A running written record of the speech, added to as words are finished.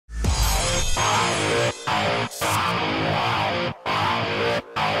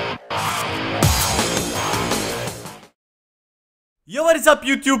Yo, what is up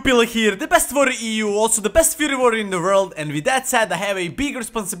YouTube, Pilav here, the best warrior EU, also the best Fury warrior in the world. And with that said, I have a big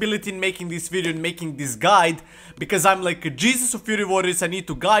responsibility in making this video and making this guide, because I'm like a Jesus of Fury warriors. I need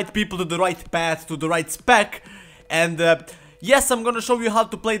to guide people to the right path, to the right spec. And yes, I'm gonna show you how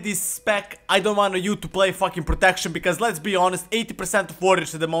to play this spec. I don't want you to play fucking protection, because let's be honest, 80% of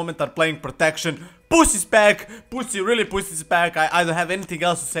warriors at the moment are playing protection. Pussy spec, really pussy spec. I don't have anything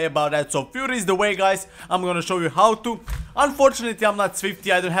else to say about that. So Fury is the way, guys. I'm gonna show you how to. Unfortunately, I'm not Swifty.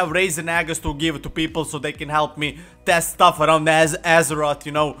 I don't have Razor Nagas to give to people so they can help me test stuff around Azeroth,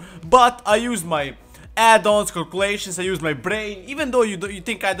 you know. But I use my add-ons, calculations, I use my brain. Even though you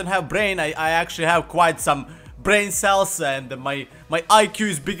think I don't have brain, I actually have quite some brain cells, and my IQ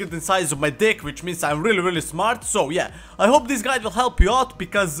is bigger than the size of my dick, which means I'm really smart. So yeah, I hope this guide will help you out,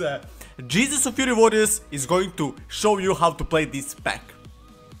 because Jesus of Fury Warriors is going to show you how to play this spec.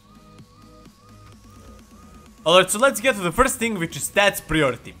 Alright, so let's get to the first thing, which is stats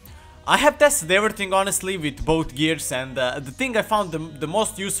priority. I have tested everything honestly with both gears, and the thing I found the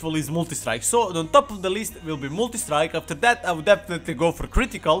most useful is multi-strike. So on top of the list will be multi-strike. After that I would definitely go for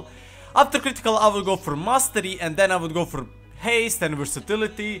critical. After critical I will go for mastery, and then I would go for haste and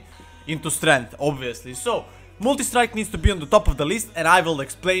versatility into strength, obviously. So multi-strike needs to be on the top of the list, and I will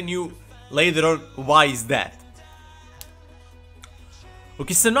explain you later on why is that.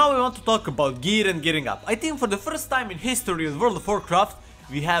 Okay, so now we want to talk about gear and gearing up. I think for the first time in history of World of Warcraft,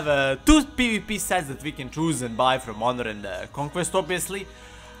 we have two PvP sets that we can choose and buy from Honor and Conquest, obviously.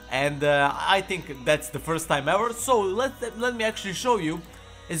 And I think that's the first time ever. So let me actually show you.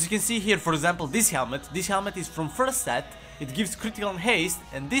 As you can see here, for example, this helmet is from first set. It gives critical and haste,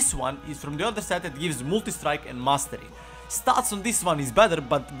 and this one is from the other set. It gives multi-strike and mastery. Stats on this one is better,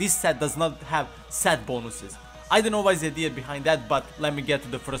 but this set does not have set bonuses. I don't know what's the idea behind that, but let me get to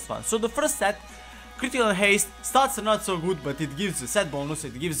the first one. So the first set, critical and haste, stats are not so good, but it gives a set bonus.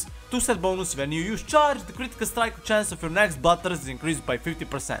 It gives 2 set bonus when you use charge. The critical strike chance of your next bloodthirst is increased by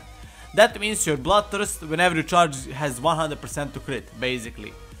 50%. That means your bloodthirst, whenever you charge, has 100% to crit,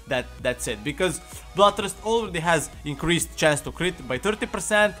 basically. That's it, because bloodthirst already has increased chance to crit by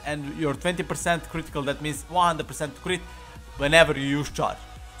 30%, and your 20% critical, that means 100% to crit whenever you use charge.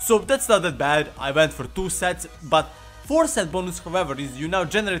 So that's not that bad. I went for 2 sets, but 4 set bonus, however, is you now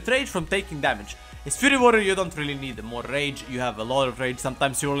generate rage from taking damage. As Fury Warrior, you don't really need more rage. You have a lot of rage.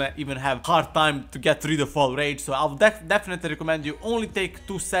 Sometimes you even have hard time to get rid of all rage. So I would definitely recommend you only take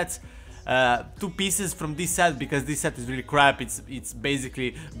 2 sets, 2 pieces from this set, because this set is really crap. It's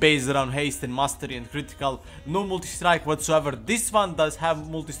basically based around haste and mastery and critical. No multi-strike whatsoever. This one does have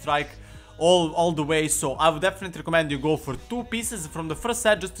multi-strike all the way, so I would definitely recommend you go for 2 pieces from the first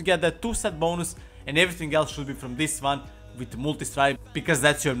set just to get that 2 set bonus, and everything else should be from this one with multi-strike, because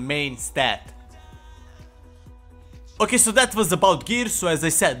that's your main stat. Okay, so that was about gear. So as I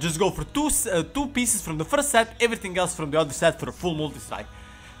said, just go for 2 pieces from the first set, everything else from the other set for a full multi-strike.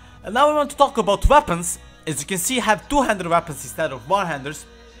 And now we want to talk about weapons. As you can see, I have 2-hander weapons instead of 1-handers.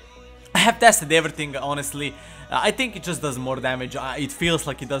 I have tested everything, honestly. I think it just does more damage. It feels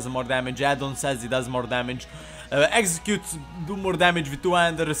like it does more damage. Add-on says it does more damage. Executes do more damage with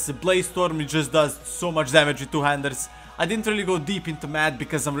 2-handers. Blaze Storm, it just does so much damage with 2-handers. I didn't really go deep into math,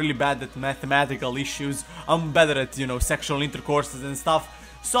 because I'm really bad at mathematical issues. I'm better at, you know, sexual intercourses and stuff.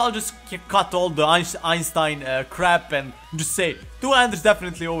 So I'll just cut all the Einstein crap and just say 2-handers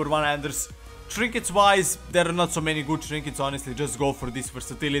definitely over 1-handers. Trinkets wise, there are not so many good trinkets, honestly. Just go for this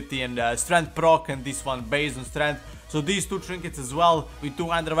versatility and strength proc, and this one based on strength. So these 2 trinkets as well with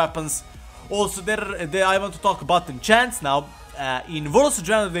 2-hander weapons. Also I want to talk about enchants now. In Warlords of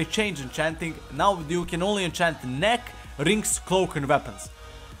Draenor they changed enchanting. Now you can only enchant neck, rings, cloak and weapons.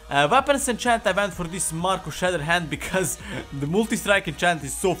 Weapons enchant, I went for this Marco Shredder hand, because the multi-strike enchant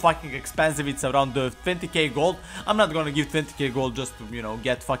is so fucking expensive. It's around the 20k gold. I'm not gonna give 20k gold just to, you know,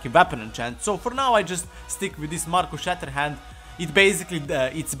 get fucking weapon enchant. So for now I just stick with this Marco Shredder hand. It's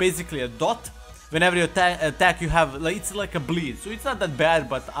basically a dot. Whenever you attack you have, like, it's like a bleed. So it's not that bad,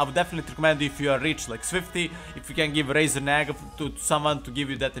 but I would definitely recommend you, if you are rich like Swifty, if you can give Razor Nag to someone to give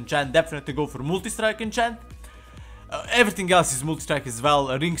you that enchant, definitely go for multi-strike enchant. Everything else is multi-strike as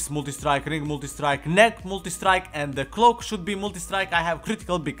well. Rings multi-strike, ring multi-strike, neck multi-strike, and the cloak should be multi-strike. I have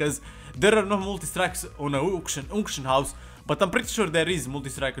critical because there are no multi-strikes on an auction house, but I'm pretty sure there is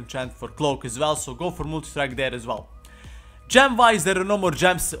multi-strike enchant for cloak as well, so go for multi-strike there as well. Gem wise, there are no more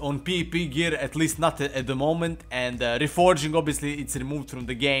gems on PvP gear, at least not at the moment, and reforging, obviously it's removed from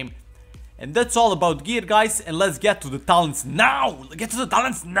the game. And that's all about gear, guys, and let's get to the talents now!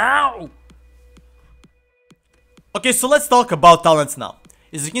 Okay, so let's talk about talents now.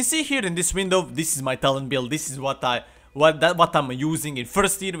 As you can see here in this window, this is my talent build. This is what what I'm using. In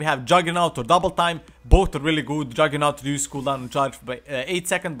first tier we have Juggernaut or Double Time. Both are really good. Juggernaut reduces cooldown and charge by 8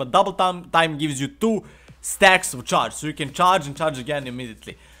 seconds, but Double Time gives you 2 stacks of charge, so you can charge and charge again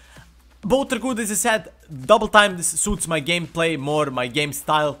immediately. Both are good, as I said. Double Time, this suits my gameplay more, my game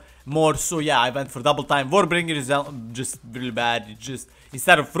style more, so yeah, I went for Double Time. Warbringer is just really bad. It just,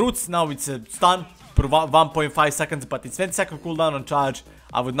 instead of fruits, now it's a stun for 1.5 seconds, but it's 20-second cooldown on charge.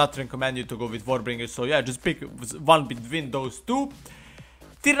 I would not recommend you to go with Warbringer, so yeah, just pick one between those two.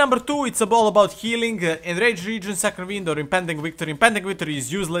 Tier number 2, it's all about healing. Enraged Region, Second Wind, or Impending Victory. Impending Victory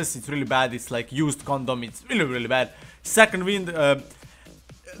is useless, it's really bad, it's like used condom, it's really bad. Second Wind,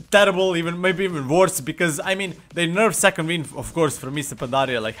 terrible, maybe even worse, because I mean they nerf Second Wind, of course, for Mr.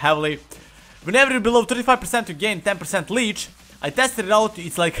 Pandaria like heavily. Whenever you're below 35% you gain 10% leech. I tested it out,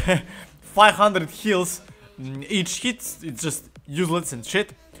 it's like 500 heals each hit, it's just useless and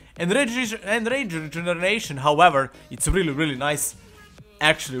shit. And rage regeneration, however, it's really nice,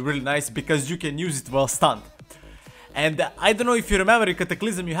 actually really nice, because you can use it while stunned. And I don't know if you remember in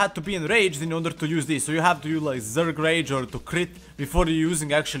Cataclysm you had to be enraged in order to use this, so you have to use like Zerg Rage or to crit before you're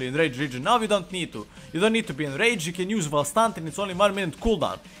using actually enraged region. Now you don't need to. You don't need to be enraged, you can use while stunned, and it's only 1 minute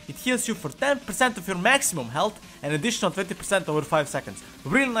cooldown. It heals you for 10% of your maximum health and additional 20% over 5 seconds.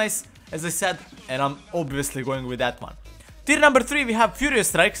 Really nice, as I said, and I'm obviously going with that one. Tier number 3 we have Furious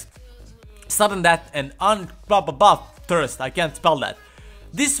Strikes, Sudden Death, and Thirst. I can't spell that.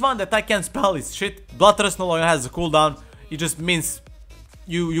 This one that I can spell is shit. Bloodthirst no longer has a cooldown. It just means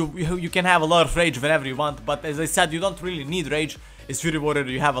you can have a lot of rage whenever you want. But as I said, you don't really need rage. As Fury Warrior,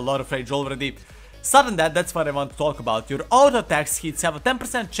 you have a lot of rage already. Sudden Death, that's what I want to talk about. Your auto attacks hits have a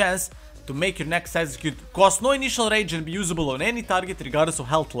 10% chance to make your next execute. Cost no initial rage and be usable on any target regardless of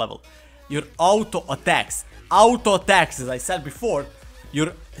health level. Your auto attacks, as I said before,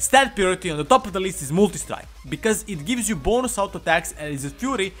 your stat priority on the top of the list is multi-strike, because it gives you bonus auto attacks, and as a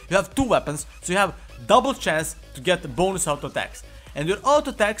Fury you have 2 weapons, so you have double chance to get the bonus auto attacks. And your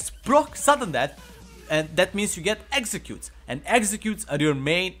auto attacks proc Sudden Death, and that means you get executes, and executes are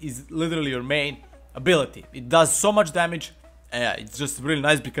is literally your main ability. It does so much damage, it's just really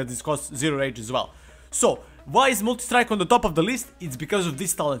nice because it costs 0 rage as well. So why is multi-strike on the top of the list? It's because of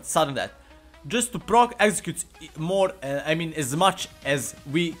this talent, Sudden Death. Just to proc executes more, I mean as much as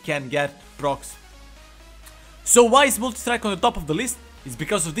we can get procs. So why is multi-strike on the top of the list? It's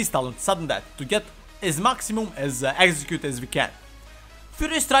because of this talent, Sudden Death, to get as maximum as execute as we can.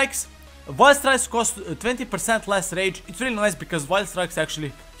 Furious Strikes, Wild Strikes cost 20% less rage. It's really nice because Wild Strikes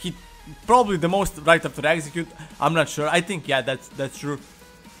actually hit probably the most right after execute. I'm not sure, I think yeah, that's true.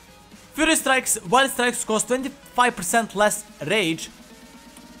 Furious Strikes, Wild Strikes cost 25% less rage.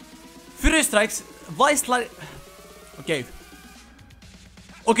 Furious Strikes, Wild Strike... Okay,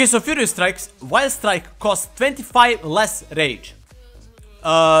 so Furious Strikes, Wild Strike costs 25 less rage.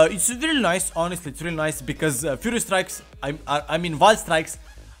 It's really nice, honestly, it's really nice because Furious Strikes, I mean Wild Strikes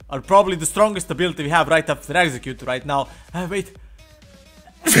are probably the strongest ability we have right after execute right now. Wait.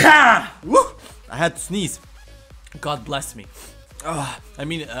 I had to sneeze. God bless me.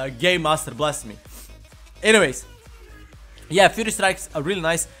 Game Master bless me. Anyways. Yeah, Fury Strikes are really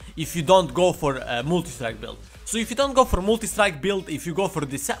nice if you don't go for a multi-strike build. So if you don't go for multi-strike build, if you go for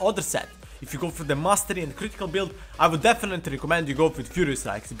the other set, if you go for the mastery and critical build, I would definitely recommend you go with Fury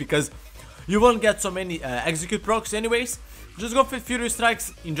Strikes, because you won't get so many execute procs anyways. Just go for Fury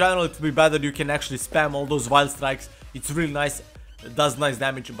Strikes. In general it will be better, you can actually spam all those wild strikes. It's really nice, it does nice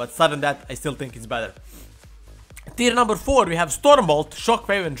damage, but Sudden Death I still think it's better. Tier number 4 we have Stormbolt,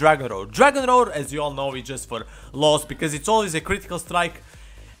 Shockwave, and Dragon Roar. Dragon Roar, as you all know, is just for loss because it's always a critical strike,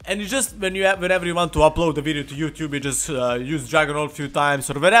 and you just whenever you want to upload a video to YouTube, you just use Dragon Roar a few times,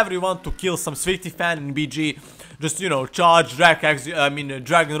 or whenever you want to kill some Swifty fan in BG, just charge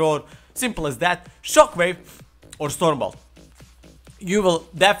Dragon Roar, simple as that. Shockwave or Stormbolt, you will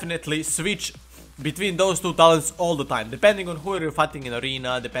definitely switch between those two talents all the time, depending on who you're fighting in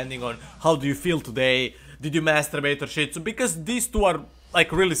arena, depending on how do you feel today. Did you masturbate or shit? So because these two are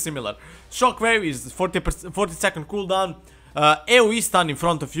like really similar. Shockwave is 40-second cooldown. AoE stun in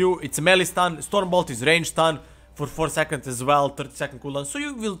front of you. It's a melee stun. Stormbolt is range stun for 4 seconds as well. 30-second cooldown. So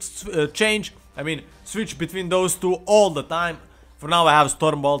you will switch between those two all the time. For now I have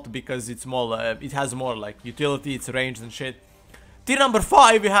Stormbolt because it's more, it has more like utility. It's ranged and shit. Tier number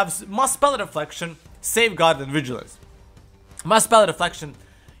 5 we have Mass Spell Reflection, Safeguard, and Vigilance. Mass Spell Reflection,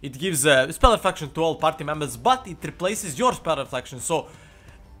 it gives spell reflection to all party members, but it replaces your spell reflection. So,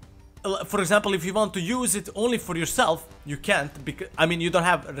 for example, if you want to use it only for yourself, you can't, because you don't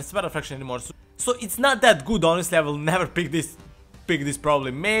have spell reflection anymore. So it's not that good, honestly. I will never pick pick this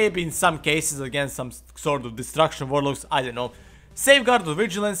probably, maybe in some cases against some sort of destruction warlocks, I don't know. Safeguard or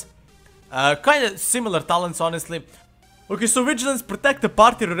Vigilance, kind of similar talents honestly. Okay, so Vigilance protect the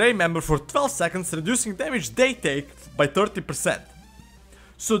party array member for 12 seconds, reducing damage they take by 30%.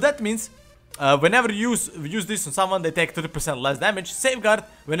 So that means whenever you use this on someone, they take 30% less damage. Safeguard,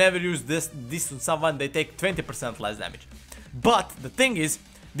 whenever you use this on someone, they take 20% less damage. But the thing is,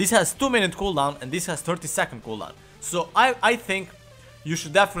 this has 2-minute cooldown and this has 30-second cooldown. So I think you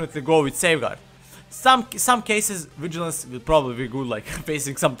should definitely go with Safeguard. Some cases Vigilance will probably be good, like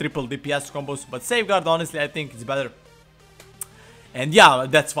facing some triple DPS combos, but Safeguard honestly I think it's better. And yeah,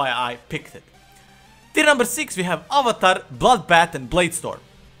 that's why I picked it. Tier number 6 we have Avatar, Bloodbath and Bladestorm.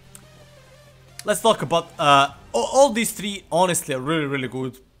 Let's talk about all these three honestly are really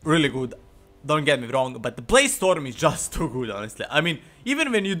good. Don't get me wrong, but the Bladestorm is just too good honestly. I mean,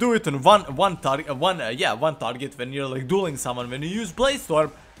 even when you do it on one target, when you're like dueling someone, when you use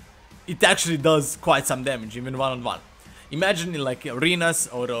Bladestorm, it actually does quite some damage, even one-on-one. Imagine in like arenas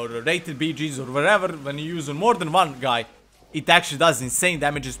or rated BGs or wherever, when you use on more than one guy, it actually does insane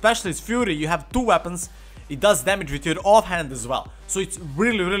damage, especially as Fury. You have 2 weapons, it does damage with your offhand as well. So it's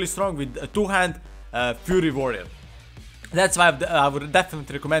really strong with a 2-hand Fury warrior. That's why I would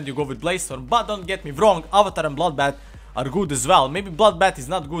definitely recommend you go with Bladestorm. But don't get me wrong, Avatar and Bloodbath are good as well. Maybe Bloodbath is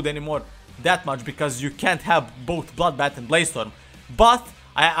not good anymore that much because you can't have both Bloodbath and Bladestorm. But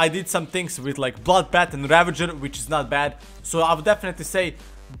I did some things with like Bloodbath and Ravager, which is not bad. So I would definitely say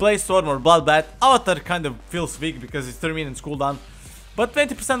Bladestorm or Bloodbath. Avatar kind of feels weak because it's 3 minutes cooldown. But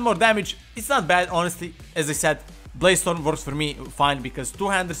 20% more damage, it's not bad honestly. As I said, Bladestorm works for me fine because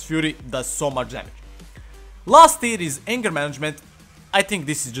 2-handers Fury does so much damage. Last tier is Anger Management. I think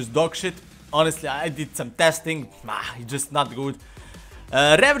this is just dog shit. Honestly, I did some testing. It's just not good.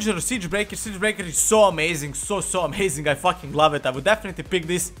 Ravager or Siegebreaker. Siegebreaker is so amazing. So amazing. I fucking love it. I would definitely pick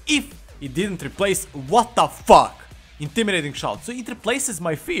this if it didn't replace, what the fuck, Intimidating Shout. So it replaces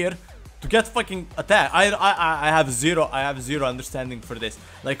my fear to get fucking attack. I have zero understanding for this.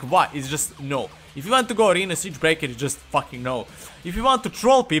 Like, why? It's just no. If you want to go arena Siegebreaker, it's just fucking no. If you want to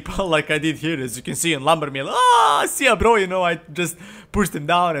troll people like I did here, as you can see in Lumbermill, see ya bro, you know, I just pushed him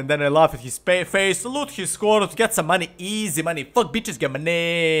down and then I laugh at his face, loot his score to get some money, easy money, fuck bitches get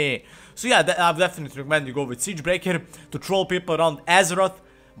money. So yeah, I definitely recommend you go with Siegebreaker to troll people around Azeroth,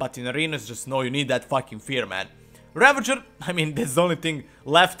 but in arenas just know you need that fucking fear, man. Ravager, I mean, that's the only thing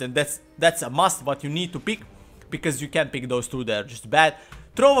left and that's a must what you need to pick, because you can't pick those two, they're just bad.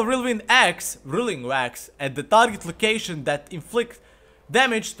 Throw a Whirlwind Axe, Whirling Wax, at the target location that inflicts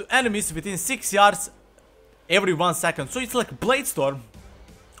damage to enemies within 6 yards every 1 second. So it's like Bladestorm,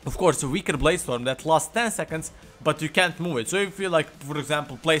 of course a weaker Bladestorm that lasts 10 seconds, but you can't move it. So if you like, for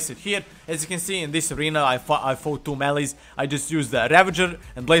example, place it here, as you can see in this arena, I fought 2 melees. I just used the Ravager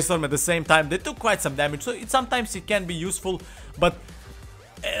and Bladestorm at the same time. They took quite some damage, so sometimes it can be useful, but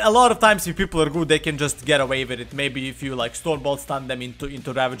a lot of times if people are good, they can just get away with it. Maybe if you like Stormbolt stun them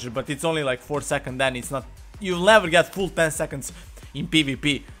into Ravager, but it's only like 4 seconds, then it's not, you'll never get full 10 seconds in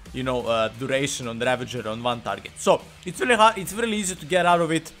PvP, you know, duration on the Ravager on one target. So it's really hard, it's really easy to get out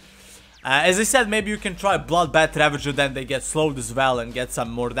of it. As I said, maybe you can try Bloodbath Ravager, then they get slowed as well and get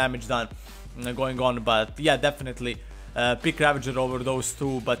some more damage done going on. But yeah, definitely pick Ravager over those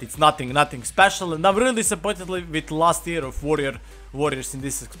two, but it's nothing special. And I'm really disappointed with last year of warriors in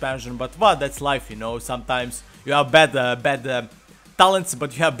this expansion, but well, that's life, you know. Sometimes you have bad talents,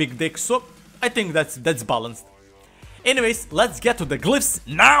 but you have big dicks, so I think that's balanced. Anyways, let's get to the glyphs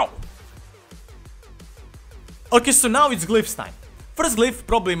now. Okay, so now it's glyphs time. First glyph,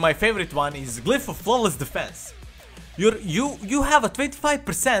 probably my favorite one, is Glyph of Flawless Defense. You have a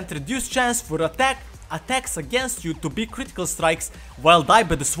 25% reduced chance for attacks against you to be critical strikes while Die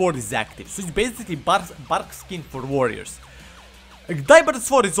by the Sword is active. So it's basically bark skin for warriors. Die by the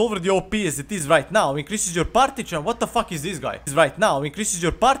Sword is already OP as it is right now. Increases your party chance. What the fuck is this guy? Right now, increases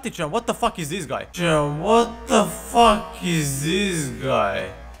your party chance. What the fuck is this guy? What the fuck is this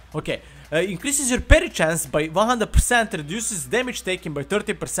guy? Okay. Increases your parry chance by 100%, reduces damage taken by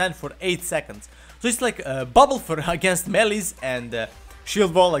 30% for 8 seconds. So it's like bubble for against melees and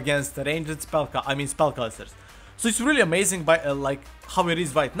shield wall against ranged spellcasters. So it's really amazing by like how it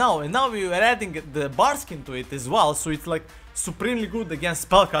is right now, and now we are adding the bar skin to it as well, so it's like supremely good against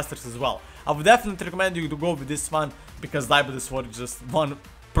spellcasters as well. I would definitely recommend you to go with this one because Die by the Sword is just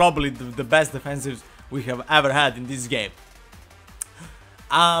probably the best defensives we have ever had in this game.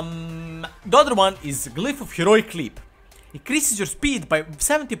 The other one is Glyph of Heroic Leap. Increases your speed by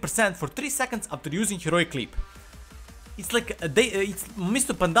 70% for 3 seconds after using Heroic Leap. It's like it's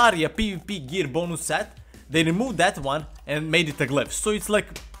Mr. Pandaria PvP gear bonus set they removed that one and made it a glyph. So it's like,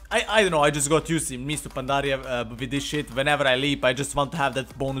 I don't know, I just got used in Mistu Pandaria with this shit. Whenever I leap, I just want to have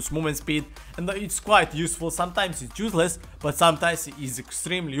that bonus movement speed, and it's quite useful. Sometimes it's useless, but sometimes it's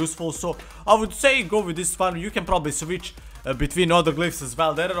extremely useful. So I would say go with this one. You can probably switch between other glyphs as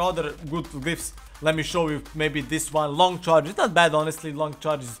well. There are other good glyphs. Let me show you maybe this one. Long charge, it's not bad honestly. Long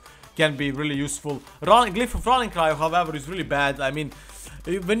charges can be really useful. Glyph of Rolling Cry, however, is really bad. I mean,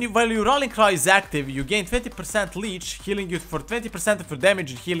 while your Rolling Cry is active, you gain 20% leech, healing you for 20% of your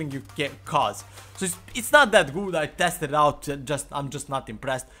damage and healing you cause. So it's not that good. I tested it out, I'm just not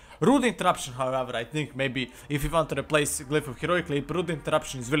impressed. Rude Interruption, however, I think maybe if you want to replace Glyph of Heroic Leap, Rude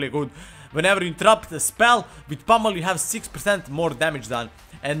Interruption is really good. Whenever you interrupt a spell with Pummel, you have 6% more damage done.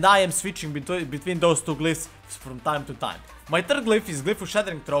 And I am switching between those two glyphs from time to time. My third glyph is Glyph of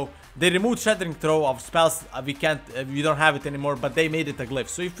Shattering Throw. They removed Shattering Throw of spells. We don't have it anymore, but they made it a glyph.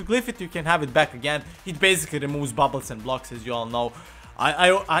 So if you glyph it, you can have it back again. It basically removes bubbles and blocks, as you all know.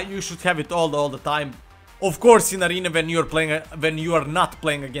 You should have it all the time. Of course, in arena, when you are not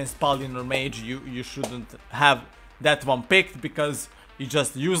playing against Paladin or Mage, you shouldn't have that one picked because it's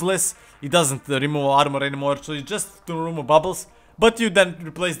just useless. It doesn't remove armor anymore, so it's just to remove bubbles. But you then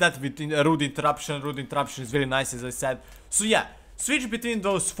replace that with Rude Interruption. Rude Interruption is very nice, as I said. So yeah, switch between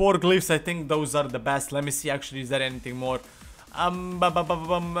those 4 glyphs. I think those are the best. Let me see, actually, is there anything more?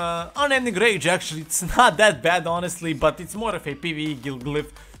 Unending Rage, actually, it's not that bad, honestly, but it's more of a PvE guild glyph.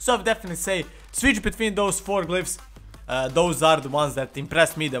 So I would definitely say switch between those 4 glyphs. Those are the ones that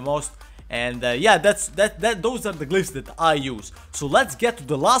impressed me the most. And yeah, those are the glyphs that I use. So let's get to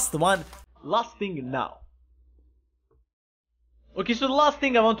the last thing now. Okay, so the last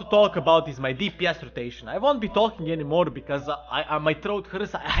thing I want to talk about is my DPS rotation. I won't be talking anymore because my throat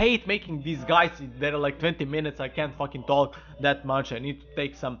hurts. I hate making these guys, they're like 20 minutes, I can't fucking talk that much. I need to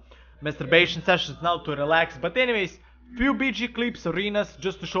take some masturbation sessions now to relax. But anyways, few BG clips, arenas,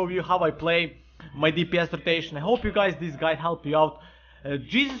 just to show you how I play my DPS rotation. I hope you guys, this guide help you out.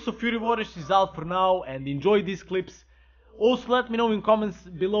 Jesus of Fury Warriors is out for now, and enjoy these clips. Also, let me know in comments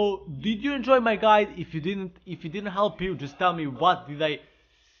below, did you enjoy my guide? If it didn't help you, just tell me what did I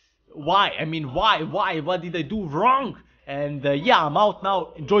do wrong? And yeah, I'm out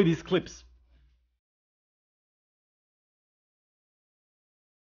now. Enjoy these clips.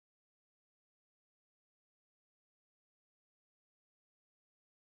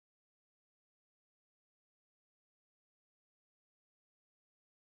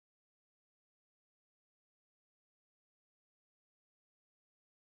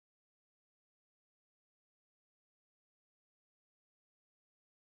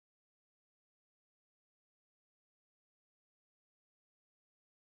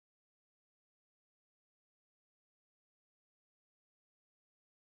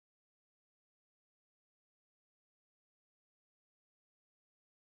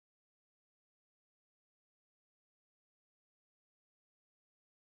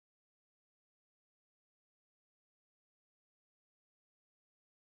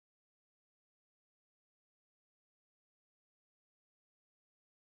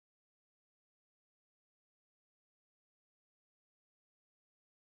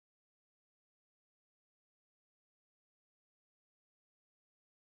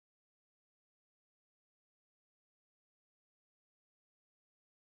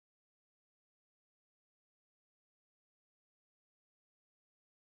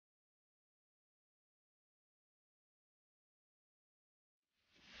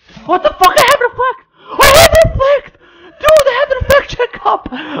 What the fuck? I have reflect! I have reflect! Dude, I have reflect checkup!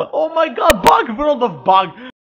 Oh my god, bug, world of bug!